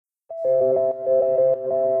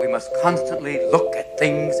must constantly look at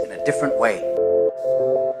things in a different way.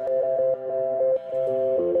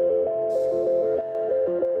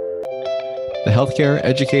 The Healthcare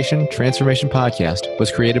Education Transformation Podcast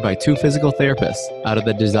was created by two physical therapists out of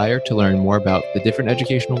the desire to learn more about the different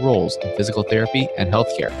educational roles in physical therapy and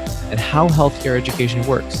healthcare, and how healthcare education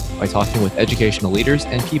works by talking with educational leaders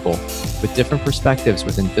and people with different perspectives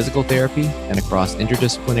within physical therapy and across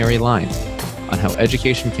interdisciplinary lines on how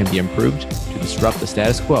education can be improved to disrupt the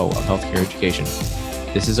status quo of healthcare education.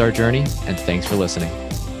 This is our journey, and thanks for listening.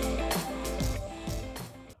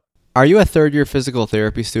 Are you a third-year physical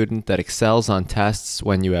therapy student that excels on tests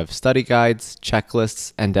when you have study guides,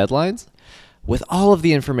 checklists, and deadlines? With all of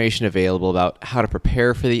the information available about how to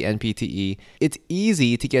prepare for the NPTE, it's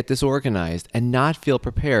easy to get disorganized and not feel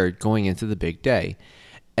prepared going into the big day.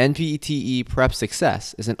 NPTE Prep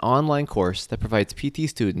Success is an online course that provides PT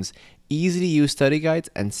students easy-to-use study guides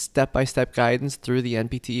and step-by-step guidance through the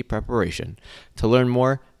NPTE preparation. To learn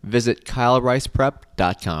more, visit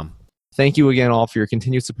kylericeprep.com. Thank you again all for your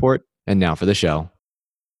continued support, and now for the show.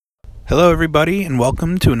 Hello, everybody, and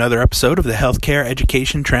welcome to another episode of the Healthcare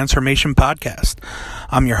Education Transformation Podcast.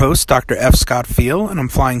 I'm your host, Dr. F. Scott Field, and I'm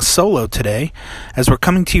flying solo today as we're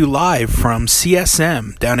coming to you live from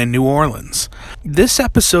CSM down in New Orleans. This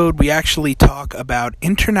episode, we actually talk about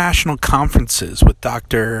international conferences with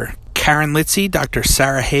Dr. Karen Litzy, Dr.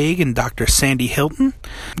 Sarah Haag, and Dr. Sandy Hilton.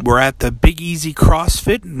 We're at the Big Easy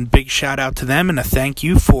CrossFit, and big shout out to them and a thank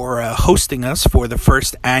you for hosting us for the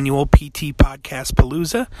first annual PT Podcast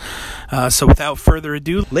Palooza. So without further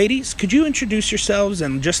ado, ladies, could you introduce yourselves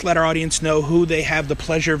and just let our audience know who they have the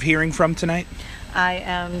pleasure of hearing from tonight? I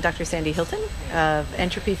am Dr. Sandy Hilton of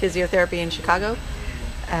Entropy Physiotherapy in Chicago,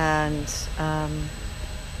 and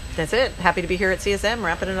that's it. Happy to be here at CSM,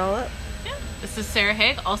 wrapping it all up. This is Sarah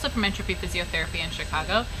Haag, also from Entropy Physiotherapy in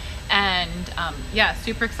Chicago, and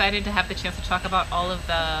super excited to have the chance to talk about all of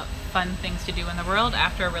the fun things to do in the world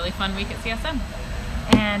after a really fun week at CSM.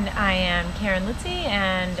 And I am Karen Litzy,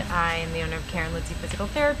 and I am the owner of Karen Litzy Physical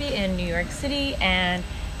Therapy in New York City, and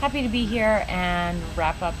happy to be here and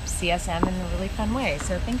wrap up CSM in a really fun way.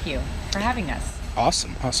 So thank you for having us.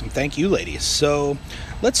 Awesome. Thank you, ladies. So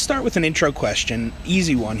let's start with an intro question,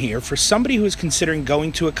 easy one here. For somebody who is considering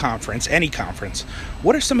going to a conference, any conference,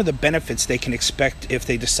 what are some of the benefits they can expect if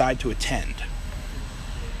they decide to attend?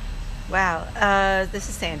 Wow, this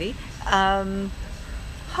is Sandy.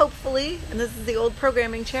 Hopefully, and this is the old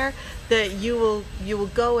programming chair, that you will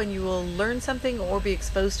go and you will learn something or be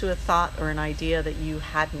exposed to a thought or an idea that you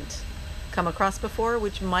hadn't come across before,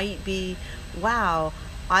 which might be, wow,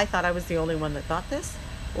 I thought I was the only one that thought this,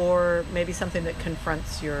 or maybe something that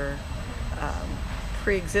confronts your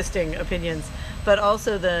pre-existing opinions, but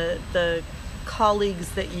also the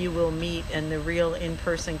colleagues that you will meet and the real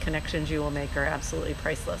in-person connections you will make are absolutely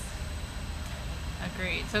priceless.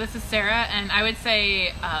 Agreed. So this is Sarah, and I would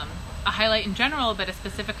say a highlight in general, but a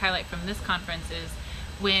specific highlight from this conference is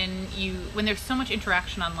when there's so much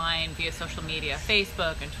interaction online via social media,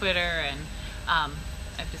 Facebook and Twitter, and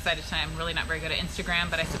I've decided tonight I'm really not very good at Instagram,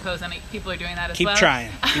 but I suppose people are doing that as well. Keep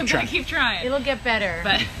trying. Keep trying. It'll get better.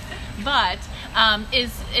 But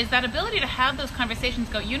is that ability to have those conversations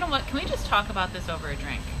go, you know what, can we just talk about this over a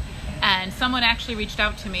drink? And someone actually reached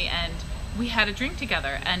out to me, and we had a drink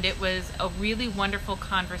together, and it was a really wonderful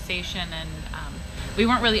conversation, and we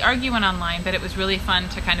weren't really arguing online, but it was really fun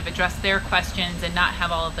to kind of address their questions and not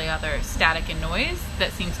have all of the other static and noise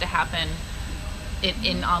that seems to happen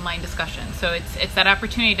in online discussion. So it's that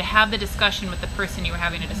opportunity to have the discussion with the person you were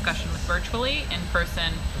having a discussion with virtually, in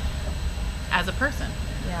person, as a person.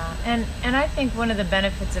 Yeah, and I think one of the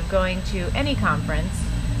benefits of going to any conference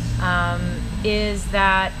is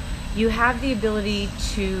that you have the ability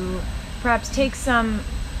to perhaps take some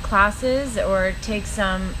classes or go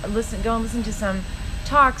and listen to some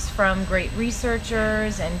talks from great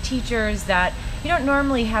researchers and teachers that you don't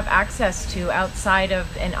normally have access to outside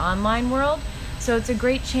of an online world. So it's a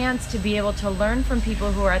great chance to be able to learn from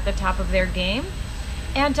people who are at the top of their game,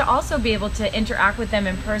 and to also be able to interact with them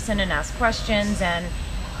in person and ask questions. And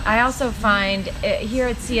I also find here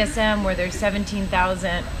at CSM, where there's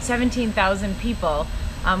 17,000 people,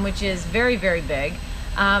 which is very, very big,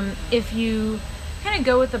 if you kind of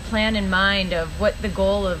go with a plan in mind of what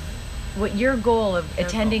your goal of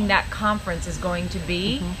attending that conference is going to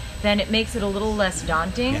be, then it makes it a little less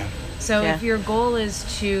daunting. Yeah. So if your goal is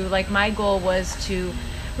to, like my goal was to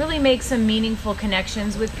really make some meaningful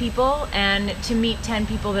connections with people and to meet 10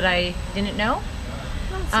 people that I didn't know,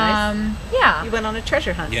 That's nice. Yeah. You went on a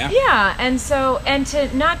treasure hunt. Yeah, and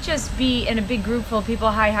to not just be in a big group full of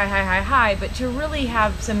people, hi, but to really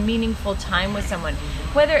have some meaningful time with someone.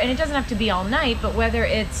 And it doesn't have to be all night, but whether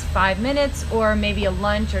it's 5 minutes or maybe a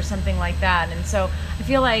lunch or something like that. And so I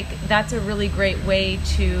feel like that's a really great way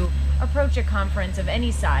to approach a conference of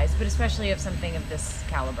any size, but especially of something of this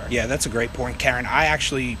caliber. Yeah, that's a great point, Karen.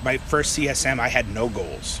 My first CSM, I had no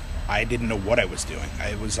goals. I didn't know what I was doing.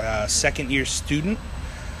 I was a second-year student.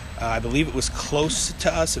 I believe it was close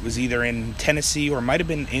to us. It was either in Tennessee or might have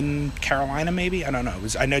been in Carolina, maybe. I don't know.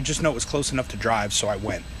 I just know it was close enough to drive, so I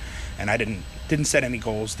went. And I didn't set any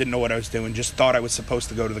goals, didn't know what I was doing, just thought I was supposed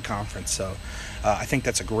to go to the conference. So I think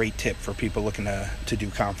that's a great tip for people looking to do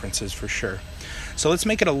conferences for sure. So let's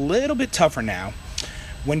make it a little bit tougher now.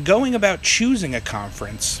 When going about choosing a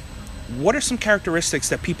conference, what are some characteristics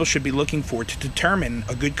that people should be looking for to determine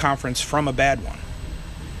a good conference from a bad one?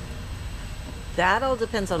 That all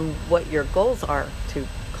depends on what your goals are, to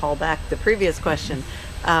call back the previous question.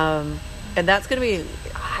 And that's going to be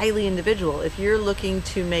highly individual. If you're looking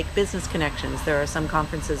to make business connections, there are some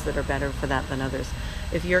conferences that are better for that than others.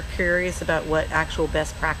 If you're curious about what actual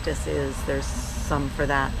best practice is, there's some for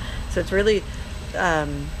that. So it's really,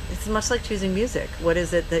 it's much like choosing music. What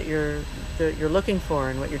is it that you're looking for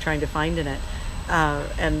and what you're trying to find in it?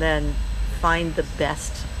 And then find the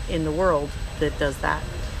best in the world that does that.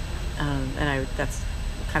 That's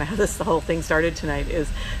kind of how the whole thing started tonight, is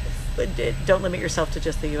don't limit yourself to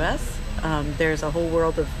just the U.S. There's a whole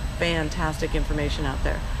world of fantastic information out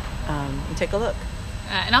there. And take a look.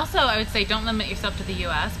 And also, I would say don't limit yourself to the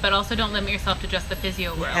U.S., but also don't limit yourself to just the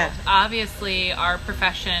physio world. Yeah. Obviously, our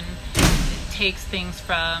profession takes things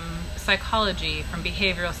from psychology, from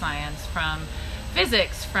behavioral science, from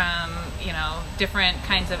physics, from different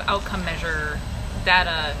kinds of outcome measure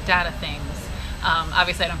data things.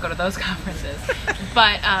 Obviously, I don't go to those conferences,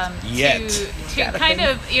 but to kind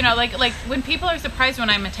of like when people are surprised when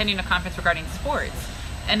I'm attending a conference regarding sports,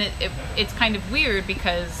 and it's kind of weird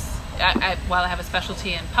because while I have a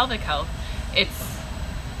specialty in pelvic health,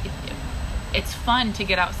 it's fun to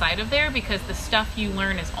get outside of there because the stuff you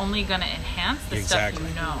learn is only going to enhance the stuff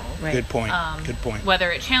you know. Right. Good point. Good point.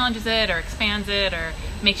 Whether it challenges it or expands it or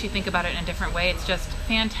makes you think about it in a different way, it's just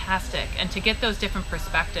fantastic. And to get those different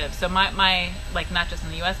perspectives. So my not just in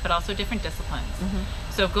the U.S. but also different disciplines.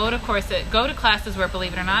 Mm-hmm. So go to classes where,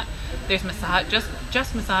 believe it or not, there's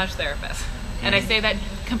just massage therapists. Mm-hmm. And I say that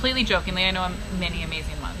completely jokingly. I know many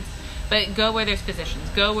amazing ones. But go where there's physicians.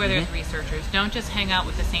 Go where there's researchers. Don't just hang out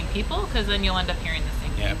with the same people, because then you'll end up hearing the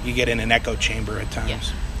same thing. You get in an echo chamber at times. Yeah.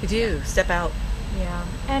 You do. Step out. Yeah.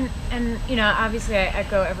 And obviously I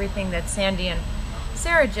echo everything that Sandy and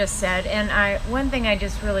Sarah just said. And one thing I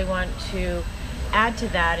just really want to add to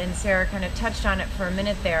that, and Sarah kind of touched on it for a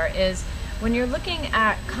minute there, is when you're looking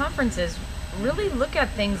at conferences, really look at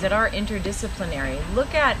things that are interdisciplinary.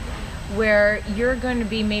 Look at where you're going to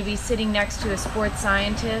be maybe sitting next to a sports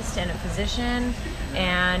scientist and a physician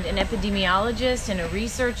and an epidemiologist and a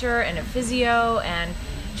researcher and a physio, and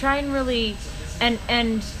try and really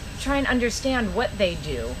and try and understand what they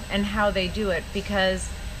do and how they do it, because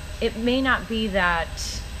it may not be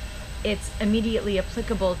that it's immediately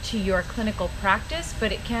applicable to your clinical practice,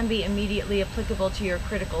 but it can be immediately applicable to your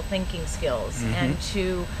critical thinking skills and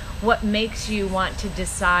to what makes you want to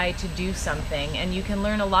decide to do something. And you can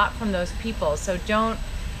learn a lot from those people. So don't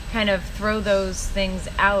kind of throw those things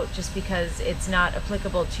out just because it's not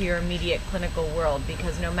applicable to your immediate clinical world,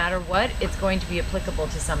 because no matter what, it's going to be applicable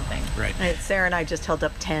to something. Right. Sarah and I just held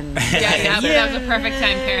up 10. That was a perfect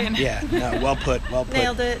time, Karen. Yeah, no, well put.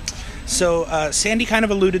 Nailed it. So Sandy kind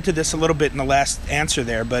of alluded to this a little bit in the last answer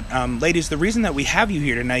there, but ladies, the reason that we have you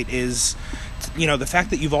here tonight is the fact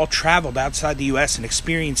that you've all traveled outside the U.S. and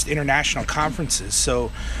experienced international conferences.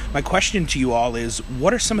 So my question to you all is,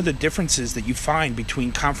 what are some of the differences that you find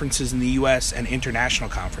between conferences in the U.S. and international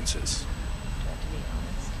conferences?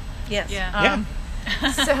 Yes. Yeah.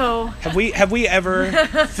 So have we ever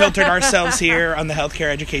filtered ourselves here on the Healthcare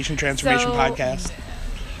Education Transformation Podcast?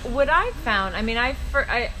 What I found,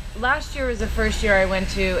 last year was the first year I went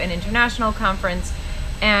to an international conference,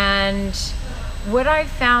 and what I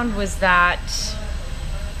found was that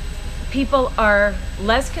people are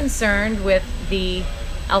less concerned with the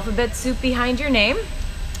alphabet soup behind your name,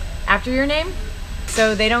 after your name.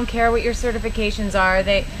 So they don't care what your certifications are.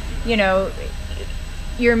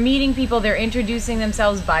 You're meeting people, they're introducing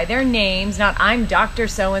themselves by their names, not I'm Dr.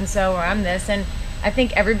 So-and-so or I'm this. And I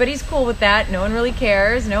think everybody's cool with that. No one really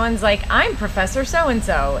cares. No one's like, I'm Professor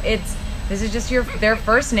so-and-so. This is just their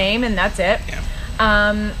first name, and that's it.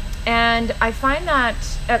 Yeah. And I find that,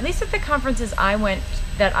 at least at the conferences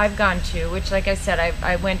that I've gone to, which, like I said,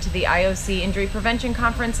 I went to the IOC Injury Prevention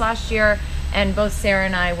Conference last year, and both Sarah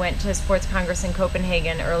and I went to Sports Congress in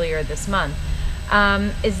Copenhagen earlier this month,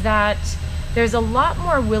 is that there's a lot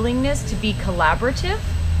more willingness to be collaborative,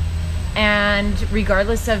 and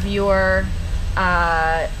regardless of your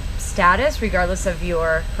status, regardless of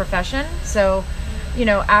your profession. So,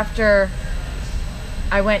 after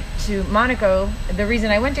I went to Monaco, the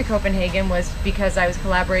reason I went to Copenhagen was because I was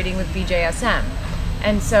collaborating with BJSM.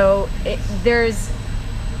 And so there's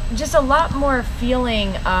just a lot more feeling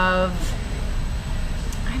of,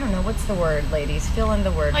 I don't know, what's the word, ladies? Fill in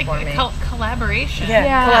the word for me. Collaboration.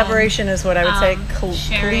 Yeah, collaboration is what I would say.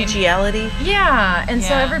 Sharing. Collegiality. Yeah, and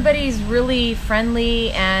so everybody's really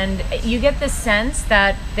friendly, and you get the sense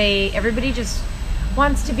that everybody just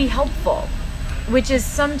wants to be helpful, which is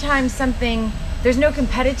sometimes something, there's no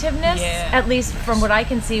competitiveness, at least from what I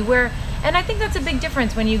can see, and I think that's a big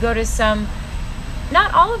difference when you go to some,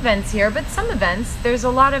 not all events here, but some events, there's a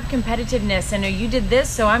lot of competitiveness, and you did this,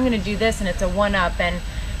 so I'm going to do this, and it's a one-up, and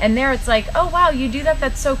there it's like, oh wow, you do that,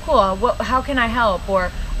 that's so cool, how can I help, or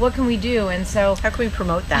what can we do? And so how can we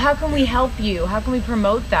promote that? How can we help you? How can we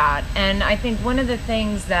promote that? And I think one of the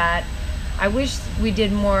things that I wish we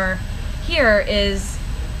did more here is,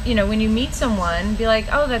 when you meet someone, be like,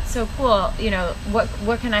 oh, that's so cool,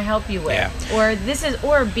 what can I help you with? Yeah.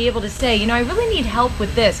 Or be able to say, I really need help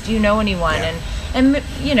with this, do you know anyone? And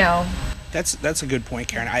That's a good point,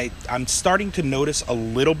 Karen. I'm starting to notice a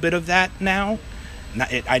little bit of that now.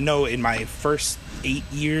 I know in my first 8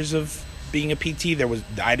 years of being a PT,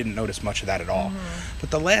 I didn't notice much of that at all. Mm-hmm.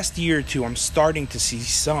 But the last year or two, I'm starting to see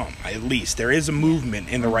some, at least. There is a movement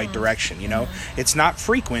in the right direction, Mm-hmm. It's not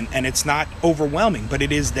frequent and it's not overwhelming, but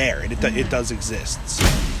it is there. It does exist. So.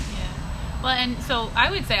 Yeah. Well, and so I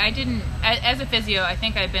would say as a physio, I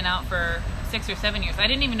think I've been out for 6 or 7 years. I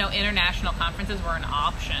didn't even know international conferences were an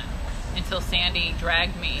option until Sandy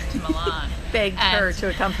dragged me to Milan. Begged her to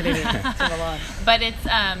accompany me to Milan. But it's,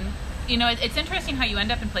 it's interesting how you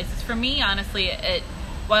end up in places. For me, honestly,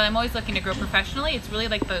 while I'm always looking to grow professionally, it's really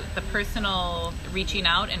like the personal reaching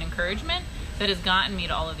out and encouragement that has gotten me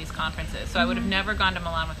to all of these conferences. So I would have never gone to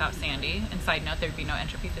Milan without Sandy. And side note, there'd be no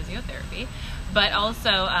entropy physiotherapy. But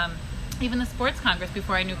also, even the Sports Congress,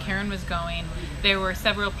 before I knew Karen was going, there were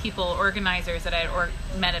several people, organizers that I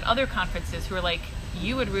had met at other conferences who were like,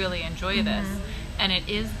 you would really enjoy this. And it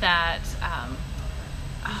is that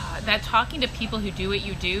talking to people who do what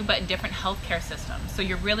you do, but in different healthcare systems. So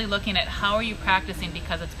you're really looking at how are you practicing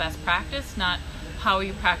because it's best practice, not how are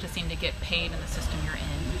you practicing to get paid in the system you're in.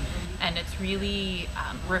 And it's really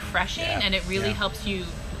refreshing, and it really helps you,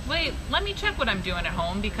 wait, let me check what I'm doing at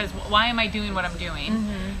home, because why am I doing what I'm doing?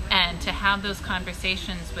 Mm-hmm. And to have those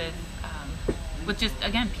conversations with just,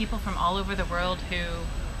 again, people from all over the world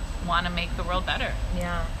who want to make the world better.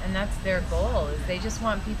 Yeah, and that's their goal, is they just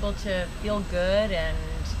want people to feel good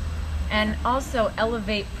and also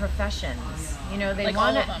elevate professions. They like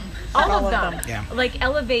want all of them. All of them. Yeah. Like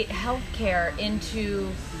elevate healthcare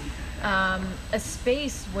into a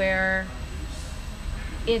space where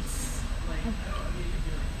it's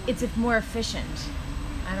more efficient.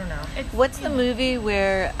 I don't know. What's the movie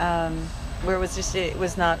where it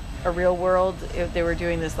was not a real world? They were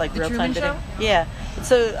doing this like The real time Truman video. Yeah.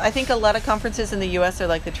 So I think a lot of conferences in the U.S. are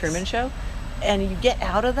like the Truman Show, and you get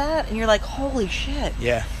out of that and you're like, holy shit.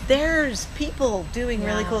 Yeah. There's people doing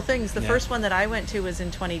really cool things. The Yeah. first one that I went to was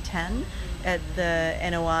in 2010 at the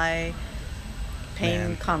NOI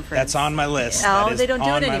pain conference. That's on my list. Oh, they don't do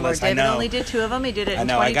it anymore. List. David only did 2 of them. He did it in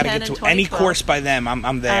 2010 I got to get and to 2012. any course by them.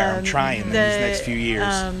 I'm there. I'm trying in these next few years.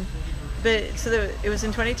 It was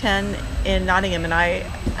in 2010 in Nottingham, and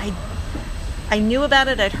I knew about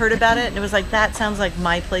it. I'd heard about it, and it was like, that sounds like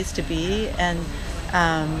my place to be. And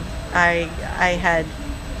I had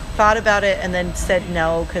thought about it and then said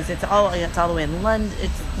no, because it's all the way in London.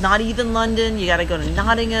 It's not even London. You got to go to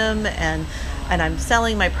Nottingham, and I'm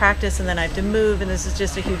selling my practice, and then I have to move, and this is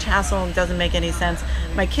just a huge hassle and doesn't make any sense.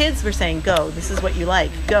 My kids were saying, go, this is what you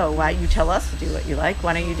like, go. Why you tell us to do what you like?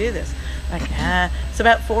 Why don't you do this? Like, nah. So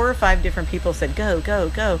about 4 or 5 different people said, go, go,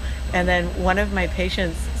 go. And then one of my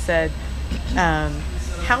patients said,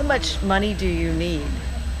 how much money do you need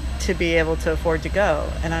to be able to afford to go?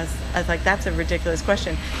 And I was like, that's a ridiculous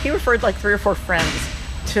question. He referred like 3 or 4 friends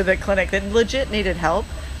to the clinic that legit needed help.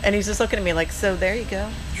 And he's just looking at me like, so there you go.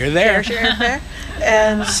 You're there. There's your airfare.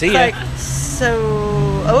 And see ya. Like,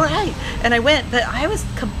 so, all right. And I went, but I was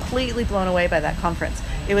completely blown away by that conference.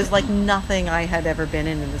 It was like nothing I had ever been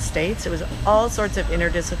in the States. It was all sorts of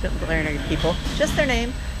interdisciplinary people, just their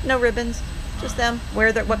name, no ribbons, just them,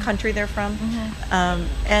 what country they're from,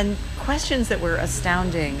 and questions that were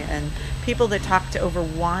astounding, and people that talked over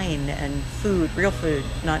wine and food, real food,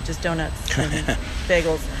 not just donuts and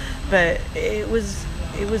bagels. But it was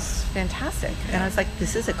fantastic, and I was like,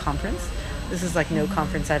 this is a conference. This is like no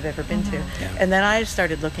conference I've ever been to. Yeah. And then I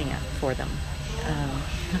started looking for them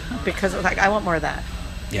because like I want more of that.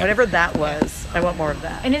 Yeah. Whatever that was, I want more of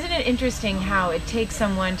that. And isn't it interesting how it takes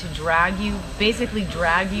someone to basically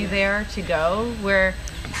drag you there to go, where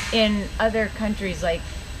in other countries, like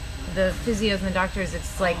the physios and the doctors,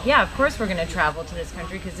 it's like, yeah, of course we're going to travel to this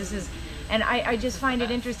country because this is, and I just find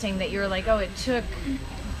it interesting that you're like, oh, it took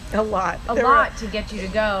a lot to get you to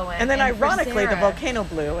go. And then ironically, the volcano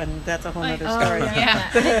blew, and that's a whole other story.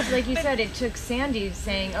 Yeah. Like you said, it took Sandy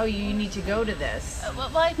saying, oh, you need to go to this.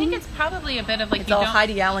 Well, I think it's probably a bit of like, it's all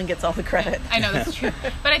Heidi Allen gets all the credit. I know, that's true.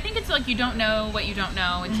 But I think it's like you don't know what you don't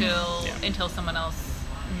know until someone else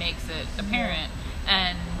makes it apparent.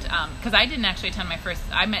 And because I didn't actually attend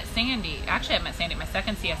I met Sandy at my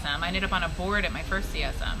second CSM. I ended up on a board at my first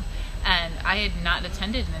CSM, and I had not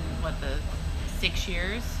attended in the 6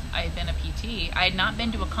 years I had been a PT. I had not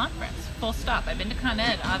been to a conference, full stop. I've been to Con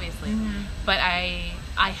Ed, obviously, but I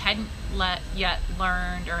hadn't yet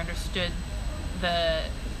learned or understood the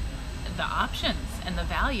options and the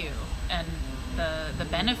value and the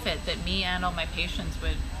benefit that me and all my patients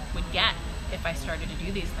would get if I started to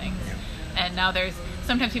do these things. And now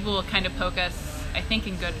sometimes people will kind of poke us, I think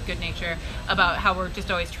in good nature, about how we're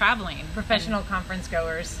just always traveling. Professional conference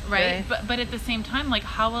goers. Right. But at the same time, like,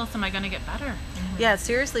 how else am I going to get better? Yeah,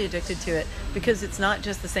 seriously addicted to it, because it's not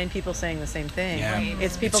just the same people saying the same thing. Yeah. Right.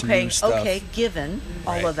 It's people It's saying, new stuff. okay, given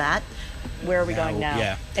all of that, where are we going now?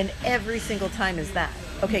 Yeah. And every single time is that.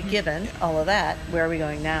 Okay, given all of that, where are we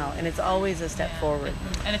going now? And it's always a step forward.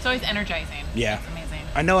 And it's always energizing. Yeah. It's amazing.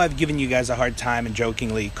 I know I've given you guys a hard time and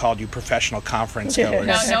jokingly called you professional conference goers.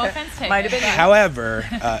 No offense taken. Might have been. However,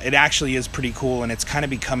 it actually is pretty cool, and it's kind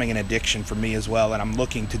of becoming an addiction for me as well, and I'm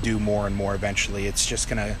looking to do more and more eventually. It's just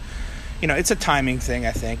going to, it's a timing thing,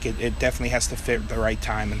 I think. It definitely has to fit the right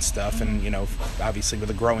time and stuff, and, obviously with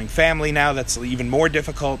a growing family now, that's even more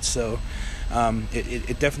difficult, so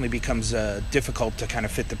it definitely becomes difficult to kind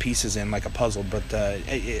of fit the pieces in like a puzzle, but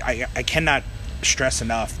I cannot stress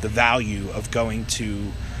enough the value of going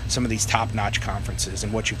to some of these top-notch conferences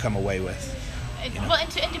and what you come away with. Well, and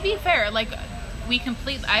to be fair, like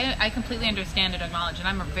I completely understand and acknowledge, and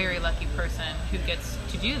I'm a very lucky person who gets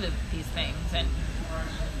to do these things. And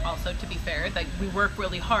also, to be fair, like we work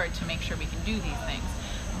really hard to make sure we can do these things.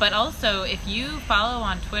 But also, if you follow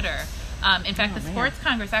on Twitter, in fact, the Sports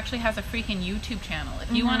Congress actually has a freaking YouTube channel.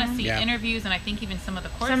 If you want to see interviews, and I think even some of the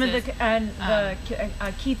courses. Some of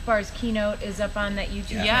the Keith Barr's keynote is up on that YouTube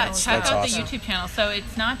channel. Yeah, check out awesome. the YouTube channel. So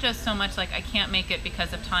it's not just so much like I can't make it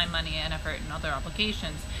because of time, money, and effort and other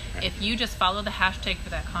obligations. Right. If you just follow the hashtag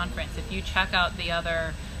for that conference, if you check out the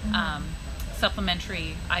other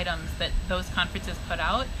supplementary items that those conferences put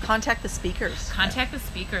out. Contact the speakers.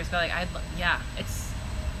 But like, it's...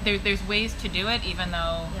 There's ways to do it, even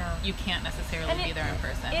though you can't necessarily be there in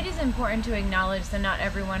person. It is important to acknowledge that not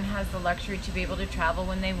everyone has the luxury to be able to travel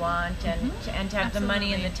when they want and to have the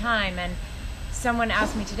money and the time. And someone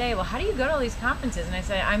asked me today, well, how do you go to all these conferences? And I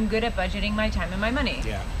said, I'm good at budgeting my time and my money.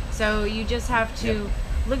 Yeah. So you just have to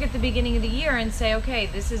look at the beginning of the year and say, okay,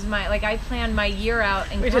 this is I plan my year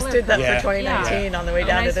out and we color just did that code. for 2019 on the way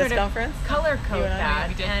down to this conference. Color code that,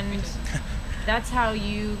 we did. and that's how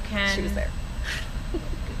you can. She was there.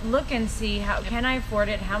 Look and see how can I afford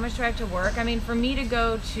it, how much do I have to work. I mean, for me to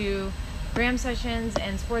go to Graham Sessions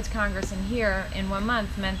and Sports Congress and here in 1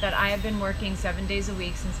 month meant that I have been working 7 days a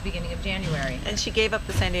week since the beginning of January. And she gave up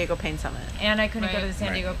the San Diego Pain Summit. And I couldn't go to the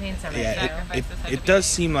San Diego Pain Summit. Yeah, it does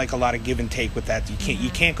seem like a lot of give and take with that. You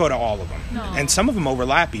can't go to all of them, and some of them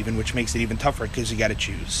overlap even, which makes it even tougher because you got to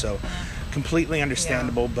choose. So, completely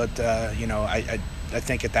understandable. But I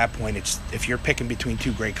think at that point, it's if you're picking between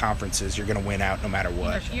two great conferences, you're going to win out no matter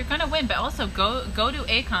what. You're going to win, but also go to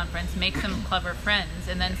a conference, make some clever friends,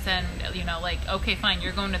 and then send, okay, fine,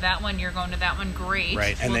 you're going to that one, great.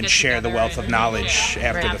 Right, and then share the wealth of knowledge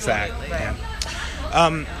after the fact. Right.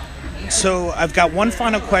 Yeah. So I've got one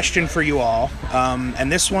final question for you all, and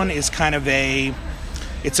this one is kind of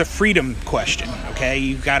it's a freedom question, okay?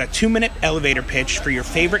 You've got a 2-minute elevator pitch for your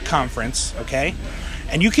favorite conference, okay?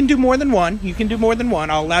 And you can do more than one.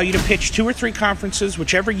 I'll allow you to pitch 2 or 3 conferences,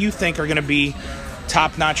 whichever you think are going to be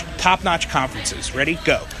top-notch conferences. Ready?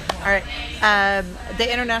 Go. All right.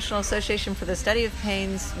 The International Association for the Study of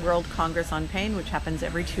Pain's World Congress on Pain, which happens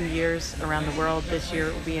every 2 years around the world. This year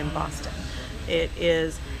it will be in Boston. It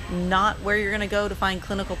is not where you're going to go to find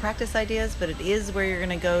clinical practice ideas, but it is where you're going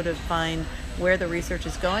to go to find where the research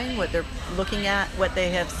is going, what they're looking at, what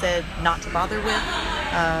they have said not to bother with.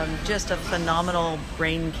 Just a phenomenal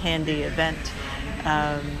brain candy event.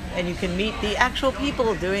 And you can meet the actual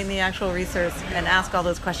people doing the actual research and ask all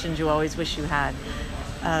those questions you always wish you had.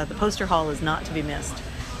 The poster hall is not to be missed.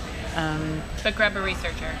 But grab a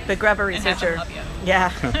researcher. And have them help you.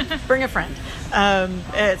 Yeah, bring a friend.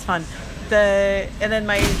 It's fun. And then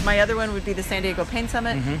my other one would be the San Diego Pain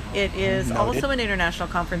Summit. Mm-hmm. It is Noted. Also an international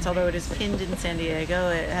conference, although it is pinned in San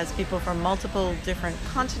Diego. It has people from multiple different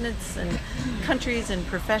continents and countries and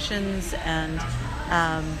professions, and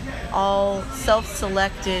all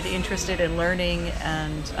self-selected, interested in learning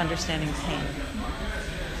and understanding pain.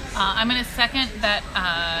 I'm going to second that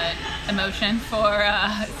emotion for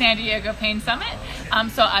San Diego Pain Summit.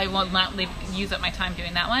 So I will not use up my time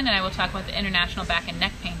doing that one, and I will talk about the International Back and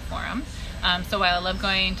Neck Pain Forum. So while I love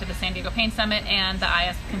going to the San Diego Pain Summit and the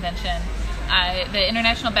IS convention, the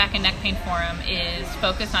International Back and Neck Pain Forum is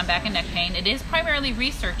focused on back and neck pain. It is primarily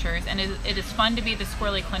researchers, and it is fun to be the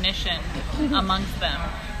squirrely clinician amongst them.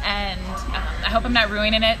 And I hope I'm not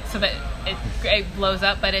ruining it so that it blows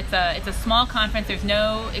up, but it's a small conference. There's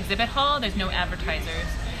no exhibit hall. There's no advertisers.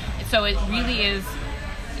 So it really is,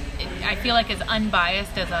 I feel like, as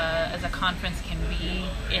unbiased as a conference can be,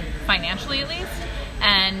 financially at least.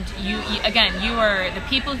 And you are the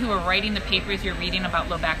people who are writing the papers you're reading about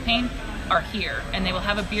low back pain are here, and they will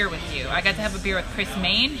have a beer with you. I got to have a beer with Chris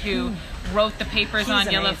Main, who wrote the papers on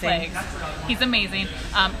amazing. Yellow Flags. He's amazing.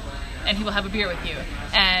 And he will have a beer with you.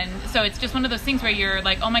 And so it's just one of those things where you're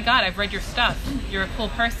like, oh my God, I've read your stuff. You're a cool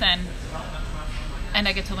person. And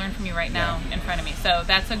I get to learn from you right now in front of me. So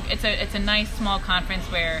it's a nice small conference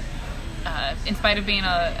where, in spite of being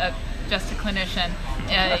just a clinician,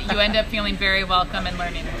 you end up feeling very welcome and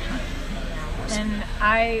learning. And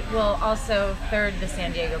I will also third the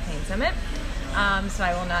San Diego Pain Summit. So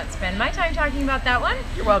I will not spend my time talking about that one.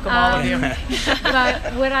 You're welcome, all of you.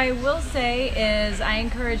 But what I will say is I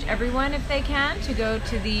encourage everyone, if they can, to go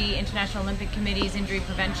to the International Olympic Committee's Injury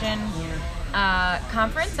Prevention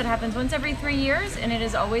conference that happens once every 3 years, and it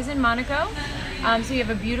is always in Monaco. So you have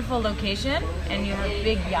a beautiful location, and you have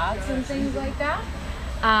big yachts and things like that,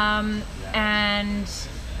 and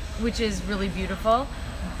which is really beautiful.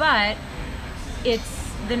 But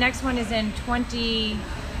the next one is in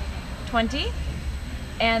 2020,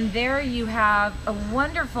 and there you have a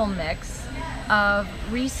wonderful mix of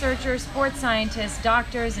researchers, sports scientists,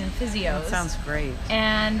 doctors, and physios. That sounds great.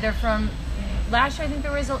 And they're from, last year I think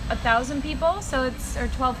there was 1,000 people, so it's, or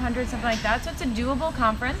 1,200, something like that. So it's a doable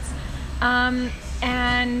conference.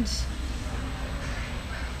 And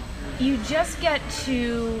you just get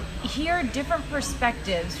to hear different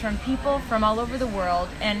perspectives from people from all over the world.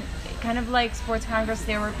 And kind of like Sports Congress,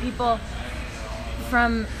 there were people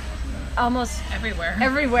from almost everywhere.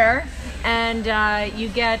 And you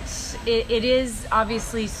get, it is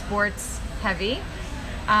obviously sports heavy,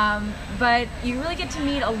 but you really get to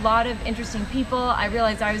meet a lot of interesting people. I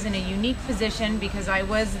realized I was in a unique position because I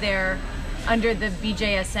was there under the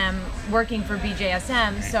BJSM, working for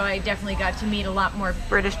BJSM, so I definitely got to meet a lot more.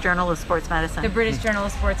 British Journal of Sports Medicine. The British Journal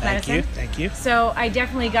of Sports Medicine. Thank you. So I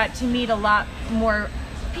definitely got to meet a lot more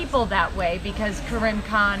people that way, because Karim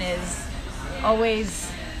Khan is always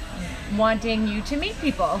wanting you to meet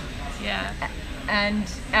people. Yeah. And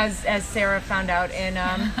as Sarah found out in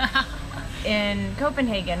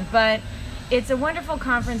Copenhagen. But it's a wonderful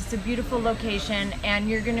conference, it's a beautiful location, and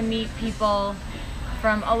you're going to meet people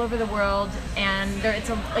from all over the world, and it's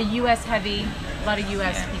a U.S. heavy, a lot of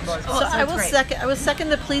U.S. people as well. So I will second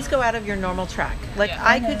the please go out of your normal track. Like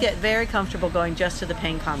I could get very comfortable going just to the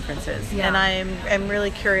pain conferences, and I'm really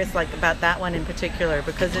curious about that one in particular,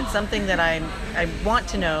 because it's something that I want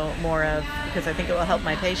to know more of, because I think it will help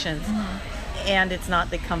my patients. Mm-hmm. And it's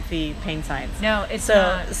not the comfy pain science. No, it's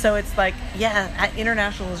not. So it's like,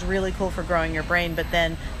 international is really cool for growing your brain, but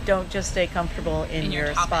then don't just stay comfortable in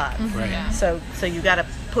your spot. Mm-hmm. Right. Yeah. So you got to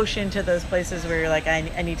push into those places where you're like,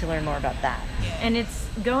 I need to learn more about that. And it's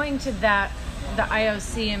going to the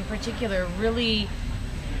IOC in particular really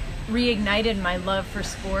reignited my love for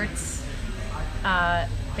sports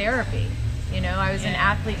therapy. You know, I was an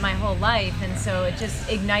athlete my whole life, and so it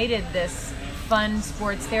just ignited this fun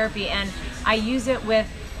sports therapy, and I use it with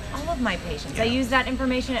all of my patients. I use that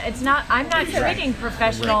information. I'm not treating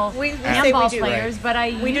professional We handball do. players, but I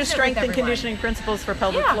use We do it strength with and everyone. conditioning principles for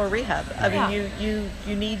pelvic Yeah. floor rehab. I mean,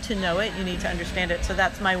 you need to know it. You need to understand it. So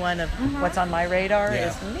that's my one of what's on my radar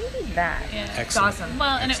is maybe that. Yeah. It's Excellent. awesome.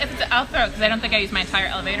 Well, and if it's, I'll throw, because I don't think I use my entire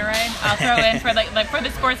elevator ride, I'll throw in for like for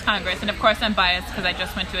the sports congress, and of course I'm biased because I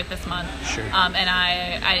just went to it this month. Sure.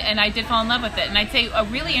 And I did fall in love with it, and I'd say a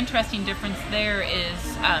really interesting difference there is,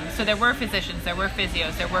 so there were physicians, there were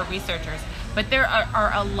physios, there were researchers, but there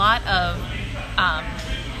are a lot of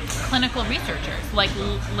clinical researchers, like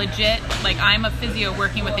legit, like I'm a physio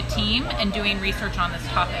working with a team and doing research on this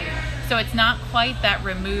topic. So it's not quite that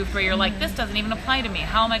removed where you're like, this doesn't even apply to me.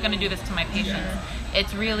 How am I going to do this to my patients?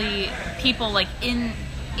 It's really people like in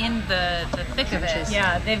the thick of it.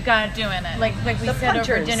 Yeah, they've got doing it. Like we The said over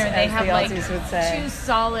punchers, dinner, as they have the like Aussies would say.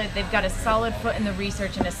 they've got a solid foot in the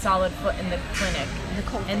research and a solid foot in the clinic.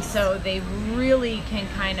 And so they really can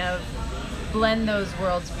kind of blend those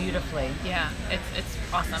worlds beautifully. Yeah, it's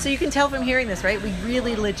awesome. So you can tell from hearing this, right? We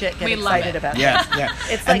really legit get We love excited it. about Yeah, this. yeah.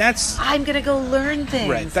 It's And like, that's I'm going to go learn things.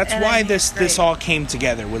 right. That's And why I'm this great. all came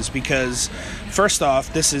together, was because first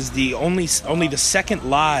off, this is the only the second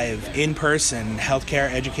live in-person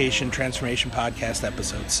healthcare education transformation podcast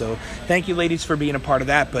episode. So thank you, ladies, for being a part of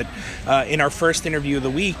that. But in our first interview of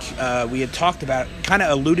the week, we had talked about, kind of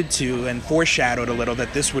alluded to and foreshadowed a little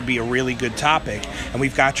that this would be a really good topic, and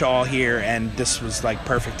we've got you all here, and this was like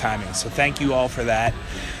perfect timing. So thank you all for that.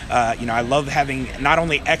 I love having not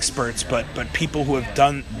only experts but people who have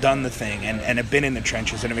done the thing and have been in the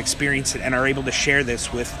trenches and have experienced it and are able to share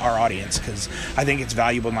this with our audience, because I think it's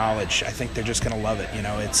valuable knowledge. I think they're just going to love it.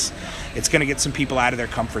 It's going to get some people out of their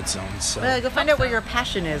comfort zones. So. Well, go find out where your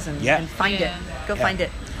passion is and find it. Go find it.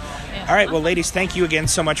 Yeah. All right, well, ladies, thank you again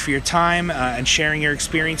so much for your time and sharing your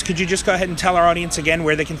experience. Could you just go ahead and tell our audience again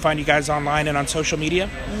where they can find you guys online and on social media?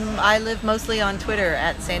 I live mostly on Twitter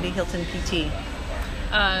at Sandy Hilton PT.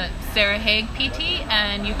 Sarah Haag PT,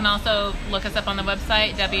 and you can also look us up on the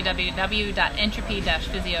website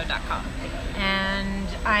www.entropy-physio.com. And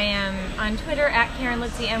I am on Twitter at Karen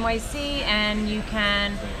Litzy NYC, and you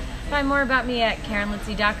can find more about me at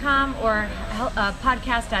KarenLitzy.com or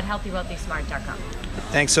podcast.healthywealthysmart.com.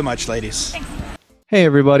 Thanks so much, ladies. Hey,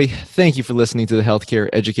 everybody. Thank you for listening to the Healthcare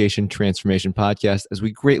Education Transformation Podcast, as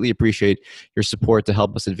we greatly appreciate your support to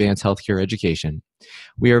help us advance healthcare education.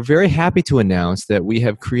 We are very happy to announce that we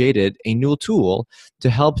have created a new tool to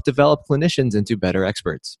help develop clinicians into better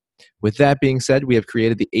experts. With that being said, we have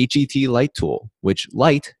created the HET Light tool, which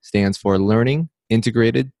LIGHT stands for Learning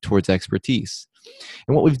Integrated Towards Expertise.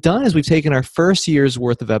 And what we've done is we've taken our first year's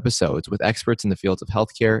worth of episodes with experts in the fields of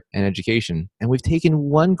healthcare and education, and we've taken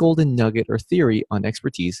one golden nugget or theory on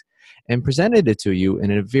expertise and presented it to you in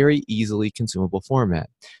a very easily consumable format,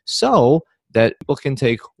 so that people can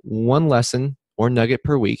take one lesson or nugget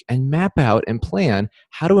per week and map out and plan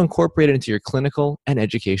how to incorporate it into your clinical and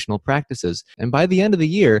educational practices. And by the end of the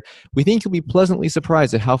year, we think you'll be pleasantly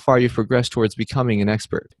surprised at how far you've progressed towards becoming an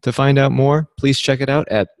expert. To find out more, please check it out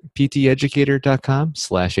at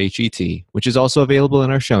pteducator.com/HET, which is also available in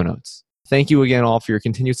our show notes. Thank you again all for your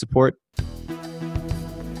continued support.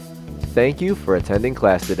 Thank you for attending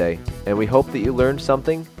class today, and we hope that you learned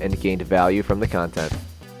something and gained value from the content.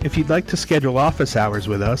 If you'd like to schedule office hours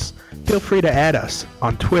with us, feel free to add us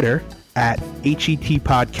on Twitter at HET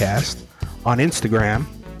Podcast, on Instagram,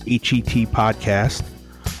 HET Podcast,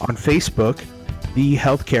 on Facebook, the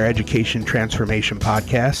Healthcare Education Transformation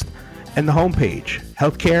Podcast, and the homepage,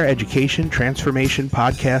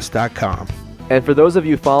 healthcareeducationtransformationpodcast.com. And for those of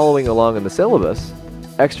you following along in the syllabus,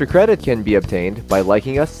 extra credit can be obtained by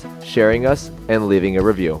liking us, sharing us, and leaving a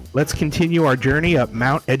review. Let's continue our journey up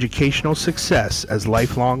Mount Educational Success as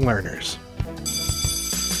lifelong learners.